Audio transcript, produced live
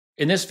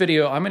In this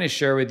video, I'm going to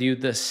share with you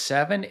the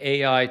 7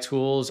 AI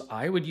tools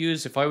I would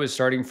use if I was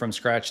starting from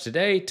scratch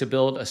today to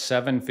build a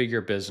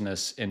 7-figure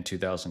business in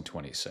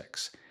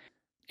 2026,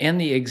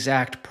 and the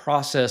exact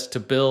process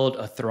to build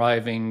a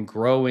thriving,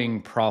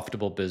 growing,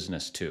 profitable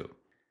business too.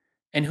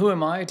 And who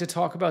am I to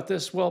talk about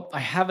this? Well,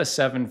 I have a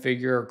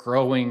 7-figure,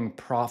 growing,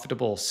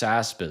 profitable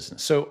SaaS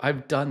business. So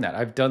I've done that.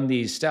 I've done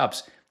these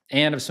steps,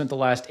 and I've spent the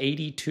last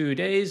 82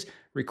 days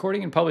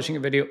recording and publishing a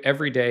video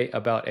every day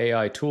about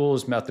AI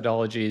tools,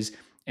 methodologies,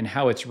 and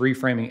how it's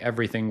reframing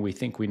everything we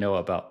think we know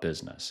about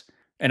business.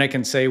 And I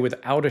can say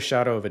without a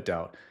shadow of a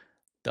doubt,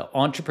 the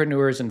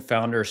entrepreneurs and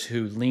founders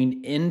who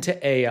lean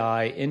into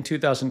AI in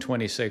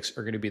 2026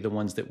 are going to be the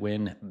ones that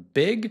win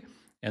big,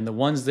 and the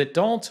ones that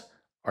don't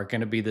are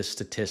going to be the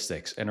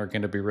statistics and are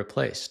going to be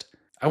replaced.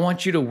 I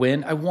want you to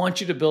win. I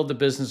want you to build the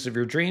business of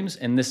your dreams,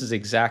 and this is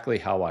exactly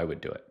how I would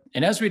do it.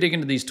 And as we dig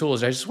into these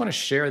tools, I just want to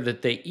share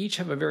that they each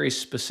have a very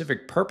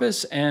specific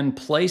purpose and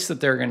place that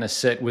they're going to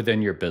sit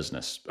within your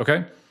business,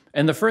 okay?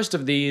 And the first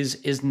of these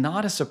is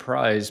not a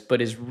surprise, but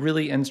is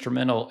really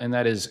instrumental, and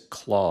that is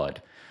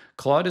Claude.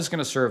 Claude is going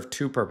to serve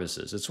 2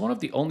 purposes. It's one of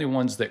the only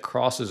ones that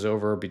crosses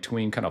over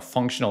between kind of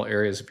functional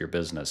areas of your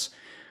business.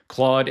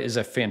 Claude is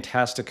a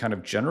fantastic kind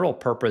of general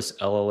purpose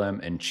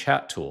LLM and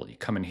chat tool. You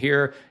come in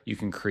here, you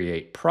can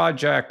create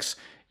projects.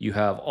 You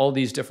have all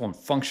these different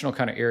functional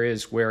kind of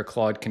areas where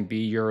Claude can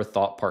be your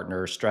thought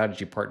partner,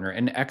 strategy partner,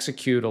 and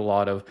execute a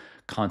lot of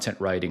content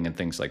writing and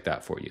things like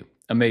that for you.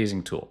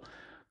 Amazing tool.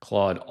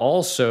 Claude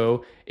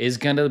also is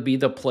going to be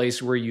the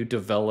place where you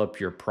develop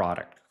your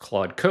product.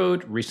 Claude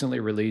Code, recently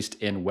released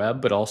in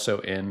web, but also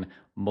in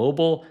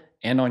mobile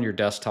and on your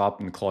desktop,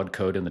 and Claude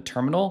Code in the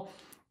terminal,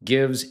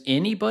 gives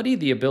anybody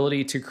the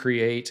ability to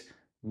create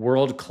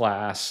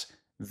world-class,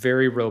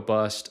 very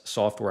robust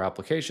software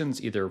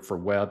applications, either for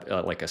web,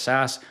 like a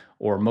SaaS,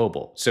 or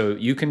mobile. So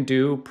you can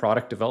do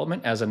product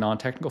development as a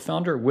non-technical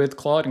founder with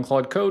Claude and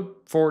Claude Code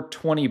for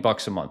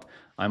 $20 a month.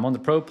 I'm on the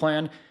Pro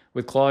plan.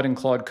 With Claude and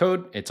Claude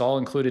Code, it's all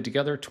included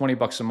together.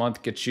 $20 a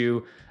month gets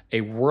you a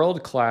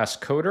world-class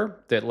coder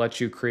that lets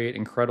you create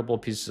incredible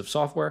pieces of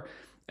software,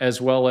 as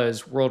well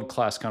as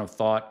world-class kind of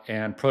thought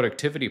and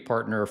productivity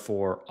partner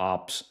for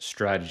ops,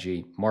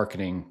 strategy,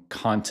 marketing,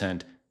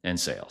 content, and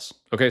sales.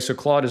 Okay, so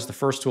Claude is the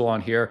first tool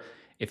on here.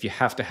 If you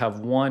have to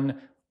have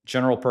one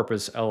general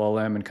purpose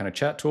LLM and kind of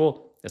chat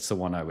tool, that's the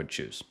one I would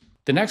choose.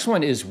 The next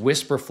one is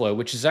Whisperflow,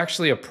 which is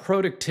actually a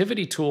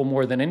productivity tool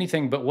more than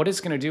anything, but what it's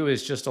going to do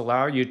is just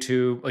allow you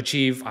to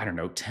achieve,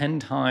 10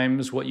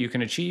 times what you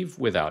can achieve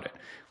without it.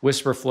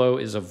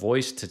 Whisperflow is a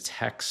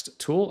voice-to-text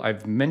tool.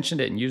 I've mentioned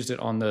it and used it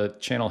on the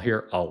channel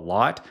here a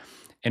lot.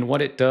 And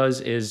what it does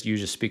is you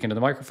just speak into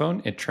the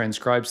microphone. It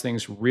transcribes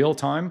things real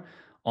time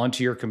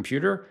onto your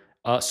computer,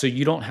 so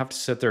you don't have to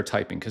sit there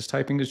typing, because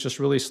typing is just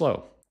really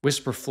slow.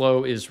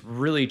 Whisperflow is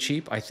really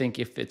cheap. I think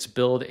if it's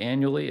billed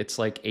annually, it's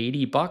like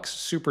 $80,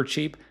 super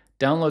cheap.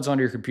 Downloads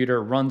onto your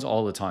computer, runs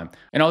all the time.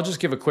 And I'll just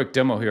give a quick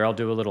demo here. I'll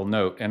do a little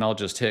note, and I'll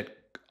just hit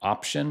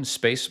Option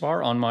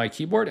spacebar on my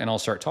keyboard, and I'll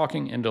start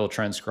talking, and it'll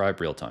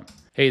transcribe real time.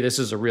 Hey, this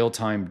is a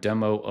real-time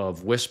demo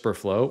of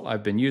Whisperflow.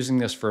 I've been using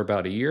this for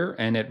about a year,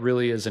 and it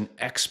really is an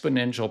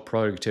exponential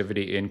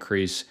productivity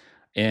increase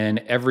in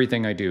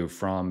everything I do,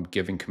 from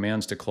giving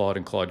commands to Claude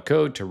and Claude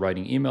Code, to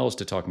writing emails,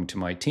 to talking to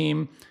my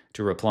team,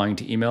 to replying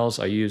to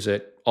emails. I use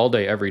it all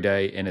day, every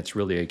day, and it's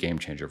really a game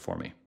changer for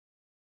me.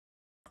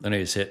 Then I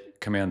just hit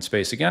Command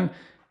Space again,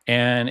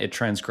 and it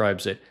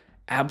transcribes it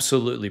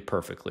absolutely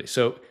perfectly.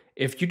 So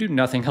if you do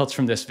nothing else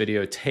from this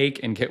video,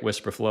 take and get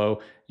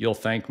Whisperflow. You'll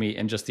thank me.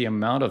 And just the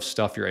amount of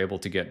stuff you're able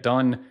to get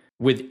done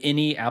with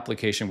any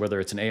application, whether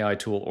it's an AI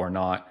tool or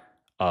not,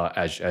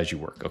 as you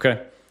work,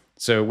 okay?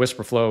 So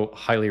Whisperflow,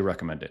 highly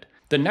recommended.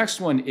 The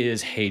next one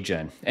is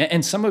HeyGen.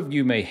 And some of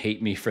you may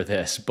hate me for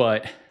this,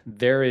 but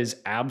there is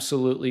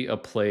absolutely a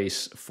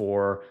place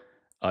for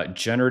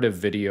generative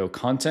video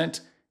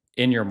content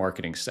in your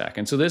marketing stack.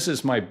 And so this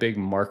is my big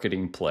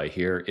marketing play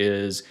here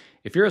is,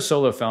 if you're a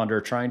solo founder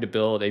trying to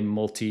build a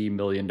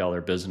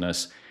multi-million-dollar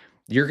business,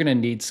 you're going to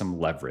need some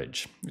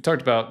leverage. We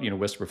talked about,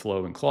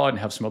 Whisperflow and Claude and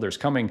have some others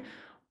coming,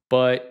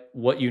 but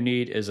what you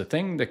need is a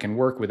thing that can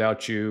work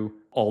without you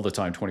all the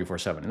time,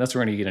 24/7. And that's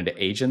where we're going to get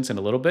into agents in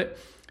a little bit.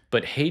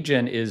 But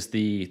HeyGen is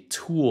the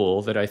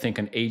tool that I think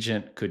an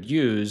agent could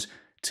use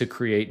to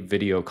create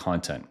video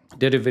content.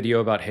 Did a video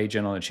about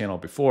HeyGen on the channel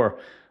before,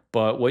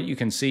 but what you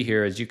can see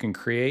here is you can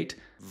create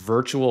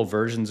virtual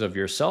versions of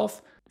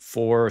yourself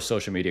for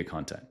social media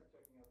content.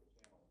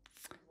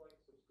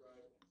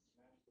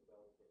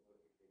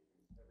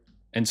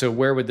 And so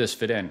where would this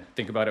fit in?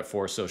 Think about it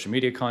for social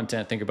media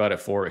content. Think about it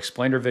for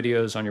explainer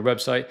videos on your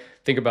website.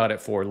 Think about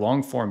it for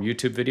long form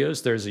YouTube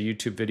videos. There's a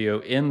YouTube video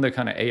in the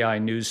kind of AI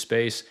news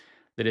space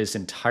that is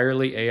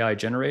entirely AI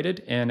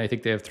generated, and I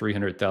think they have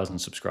 300,000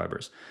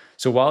 subscribers.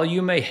 So while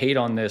you may hate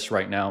on this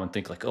right now and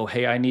think like, oh,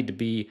 hey, I need to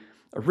be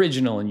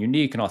original and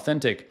unique and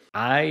authentic,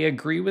 I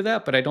agree with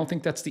that, but I don't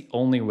think that's the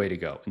only way to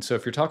go. And so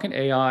if you're talking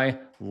AI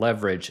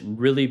leverage and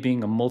really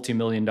being a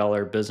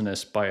multi-million-dollar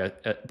business by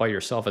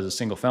yourself as a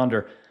single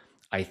founder,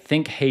 I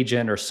think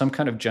HeyGen or some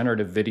kind of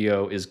generative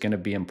video is going to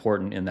be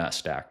important in that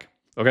stack.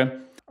 Okay.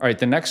 All right.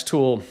 The next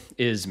tool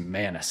is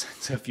Manus.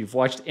 So if you've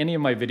watched any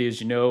of my videos,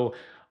 you know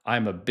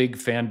I'm a big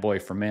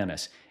fanboy for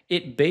Manus.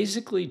 It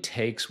basically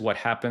takes what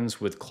happens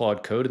with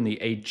Claude Code and the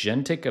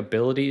agentic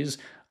abilities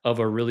of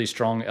a really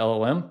strong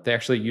LLM. They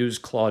actually use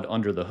Claude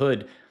under the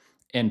hood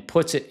and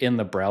puts it in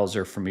the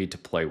browser for me to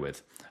play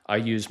with. I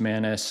use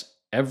Manus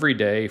every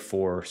day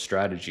for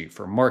strategy,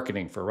 for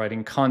marketing, for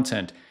writing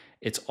content.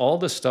 It's all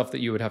the stuff that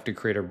you would have to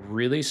create a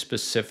really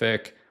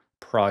specific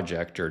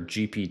project or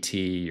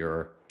GPT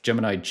or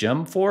Gemini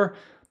Gem for.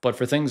 But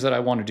for things that I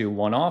want to do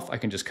one-off, I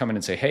can just come in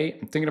and say, hey,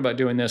 I'm thinking about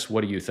doing this.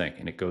 What do you think?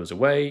 And it goes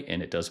away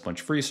and it does a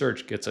bunch of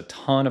research, gets a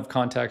ton of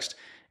context,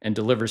 and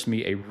delivers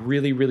me a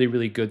really, really,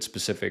 really good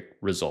specific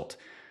result.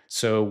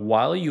 So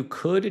while you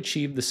could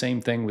achieve the same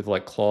thing with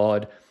like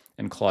Claude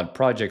and Claude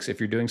projects, if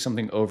you're doing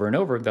something over and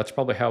over, that's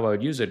probably how I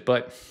would use it.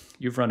 But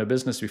you've run a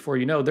business before,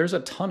 you know, there's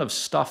a ton of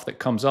stuff that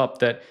comes up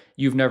that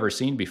you've never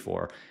seen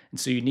before. And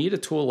so you need a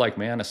tool like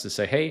Manus to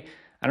say, hey,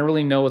 I don't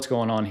really know what's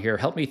going on here.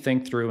 Help me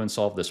think through and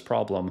solve this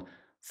problem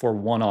for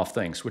one-off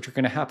things, which are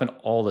going to happen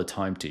all the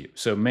time to you.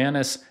 So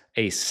Manus,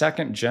 a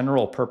second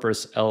general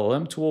purpose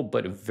LLM tool,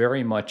 but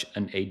very much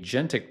an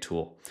agentic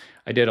tool.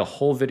 I did a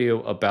whole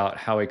video about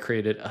how I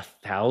created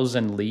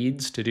 1,000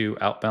 leads to do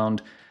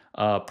outbound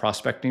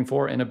prospecting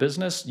for in a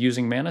business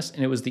using Manus,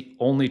 and it was the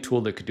only tool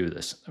that could do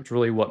this. That's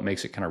really what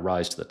makes it kind of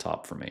rise to the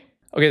top for me.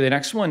 Okay, the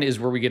next one is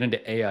where we get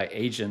into AI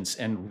agents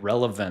and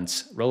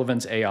Relevance.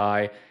 Relevance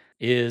AI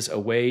is a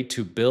way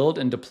to build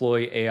and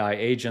deploy AI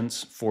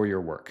agents for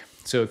your work.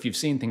 So if you've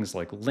seen things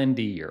like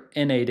Lindy or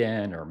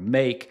N8N or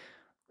Make,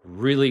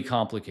 really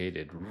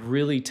complicated,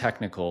 really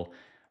technical,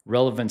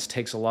 Relevance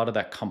takes a lot of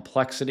that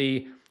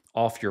complexity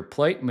off your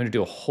plate. I'm going to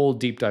do a whole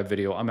deep dive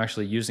video. I'm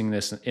actually using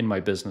this in my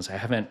business. I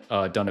haven't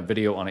done a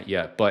video on it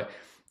yet, but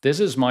this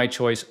is my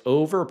choice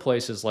over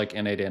places like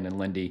N8N and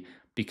Lindy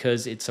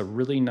because it's a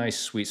really nice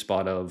sweet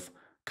spot of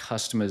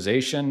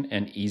customization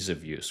and ease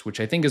of use, which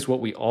I think is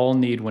what we all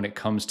need when it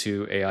comes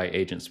to AI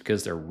agents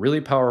because they're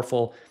really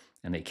powerful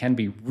and they can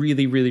be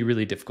really, really,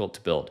 really difficult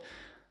to build.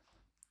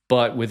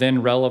 But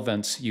within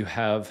Relevance, you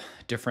have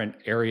different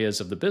areas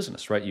of the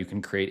business, right? You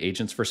can create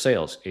agents for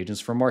sales,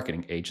 agents for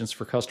marketing, agents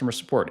for customer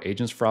support,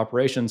 agents for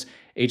operations,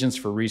 agents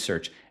for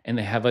research, and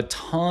they have a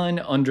ton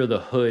under the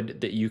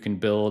hood that you can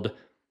build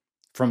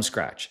from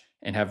scratch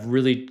and have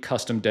really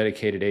custom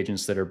dedicated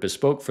agents that are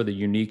bespoke for the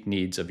unique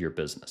needs of your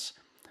business.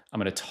 I'm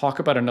going to talk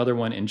about another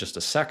one in just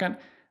a second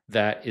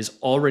that is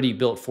already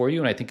built for you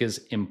and I think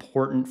is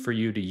important for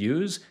you to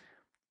use,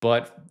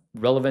 but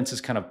Relevance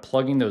is kind of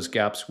plugging those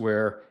gaps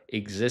where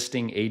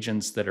existing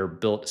agents that are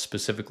built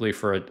specifically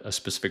for a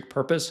specific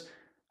purpose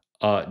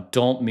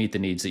don't meet the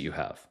needs that you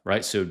have,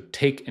 right? So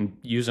take and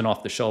use an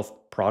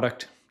off-the-shelf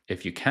product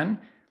if you can,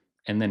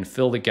 and then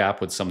fill the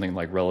gap with something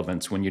like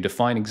Relevance when you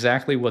define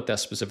exactly what that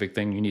specific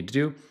thing you need to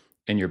do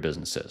in your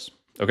business is,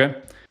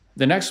 okay?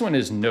 The next one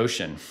is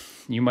Notion.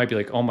 You might be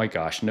like, oh my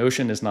gosh,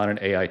 Notion is not an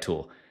AI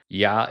tool.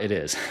 Yeah, it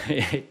is.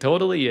 It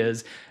totally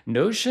is.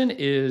 Notion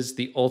is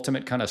the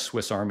ultimate kind of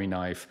Swiss Army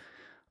knife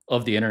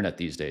of the internet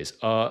these days.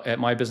 At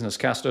my business,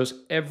 Castos,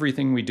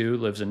 everything we do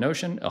lives in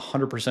Notion.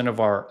 100%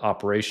 of our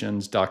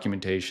operations,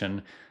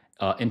 documentation,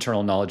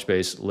 internal knowledge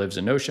base lives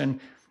in Notion.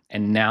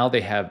 And now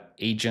they have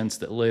agents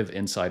that live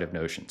inside of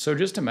Notion. So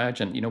just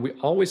imagine, you know, we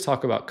always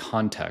talk about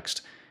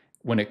context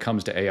when it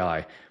comes to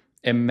AI.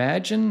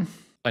 Imagine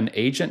an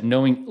agent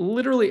knowing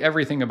literally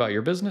everything about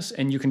your business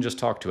and you can just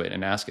talk to it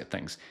and ask it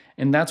things.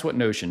 And that's what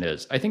Notion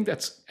is. I think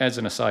that's, as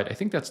an aside, I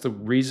think that's the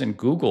reason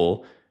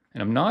Google,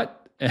 and I'm not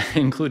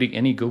including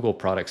any Google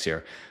products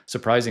here,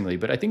 surprisingly,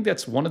 but I think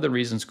that's one of the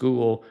reasons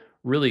Google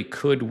really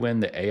could win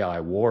the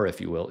AI war,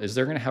 if you will, is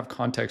they're going to have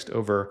context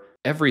over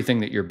everything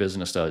that your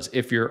business does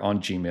if you're on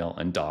Gmail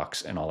and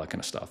Docs and all that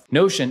kind of stuff.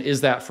 Notion is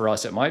that for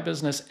us at my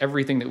business.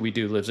 Everything that we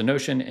do lives in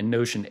Notion, and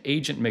Notion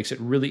Agent makes it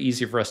really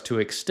easy for us to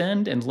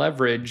extend and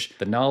leverage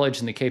the knowledge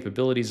and the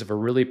capabilities of a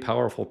really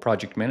powerful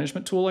project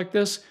management tool like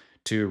this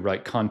to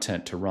write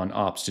content, to run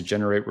ops, to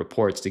generate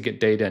reports, to get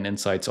data and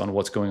insights on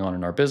what's going on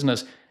in our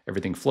business.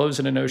 Everything flows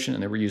into Notion,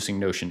 and then we're using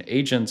Notion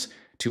agents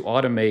to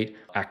automate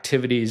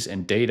activities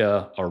and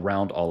data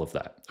around all of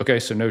that. Okay,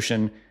 so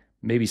Notion,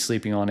 maybe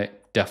sleeping on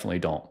it, definitely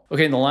don't.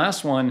 Okay, and the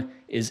last one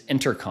is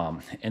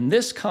Intercom. And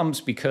this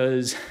comes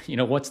because, you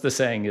know, what's the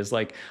saying is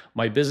like,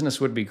 my business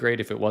would be great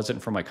if it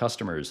wasn't for my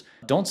customers.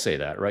 Don't say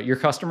that, right? Your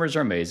customers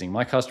are amazing.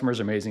 My customers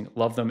are amazing.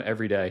 Love them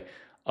every day.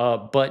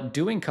 But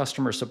doing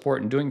customer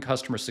support and doing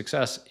customer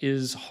success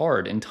is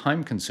hard and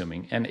time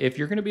consuming. And if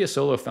you're going to be a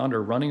solo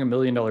founder running $1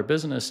 million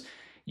business,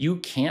 you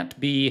can't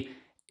be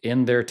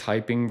in there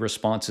typing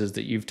responses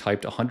that you've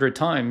typed 100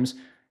 times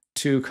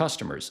to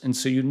customers. And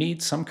so you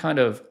need some kind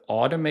of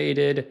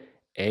automated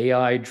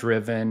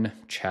AI-driven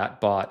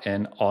chatbot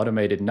and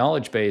automated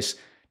knowledge base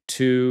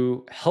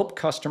to help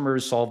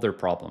customers solve their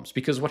problems.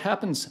 Because what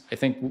happens, I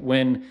think,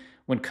 when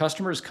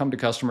customers come to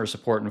customer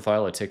support and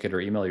file a ticket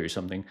or email you or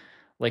something,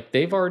 like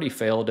they've already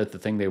failed at the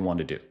thing they want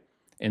to do.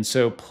 And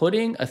so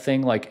putting a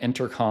thing like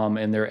Intercom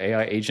and their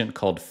AI agent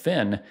called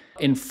Finn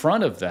in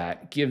front of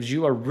that gives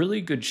you a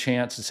really good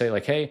chance to say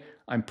like, hey,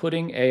 I'm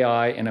putting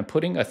AI and I'm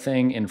putting a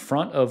thing in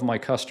front of my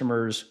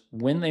customers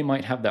when they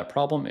might have that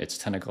problem. It's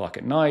 10 o'clock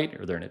at night,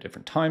 or they're in a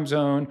different time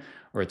zone,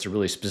 or it's a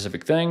really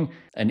specific thing.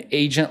 An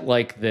agent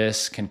like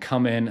this can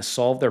come in,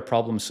 solve their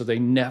problem so they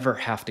never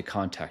have to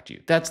contact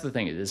you. That's the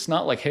thing. It's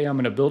not like, hey, I'm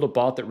going to build a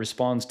bot that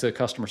responds to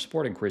customer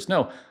support inquiries.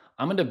 No,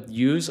 I'm going to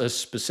use a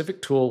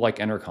specific tool like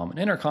Intercom. And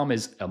Intercom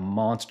is a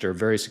monster,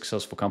 very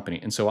successful company.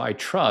 And so I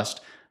trust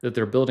that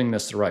they're building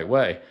this the right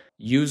way.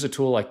 Use a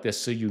tool like this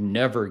so you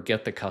never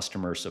get the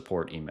customer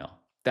support email.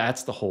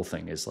 That's the whole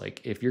thing, is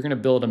like, if you're going to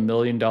build $1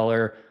 million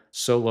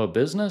solo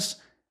business,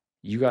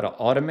 you got to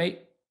automate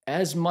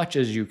as much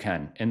as you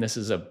can. And this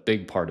is a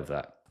big part of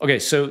that. Okay,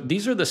 so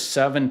these are the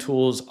 7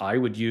 tools I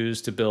would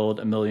use to build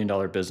 $1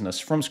 million business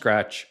from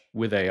scratch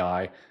with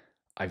AI.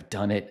 I've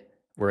done it.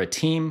 We're a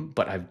team,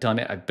 but I've done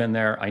it. I've been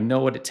there. I know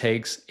what it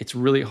takes. It's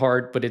really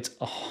hard, but it's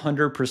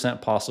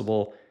 100%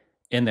 possible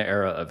in the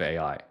era of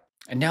AI.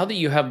 And now that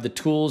you have the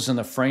tools and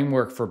the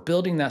framework for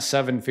building that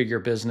 7-figure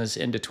business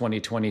into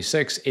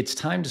 2026, it's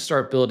time to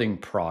start building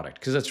product,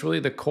 because that's really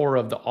the core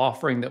of the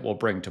offering that we'll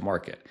bring to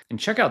market. And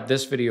check out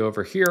this video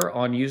over here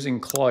on using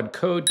Claude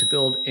Code to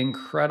build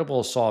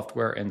incredible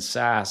software and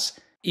SaaS,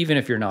 even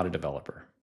if you're not a developer.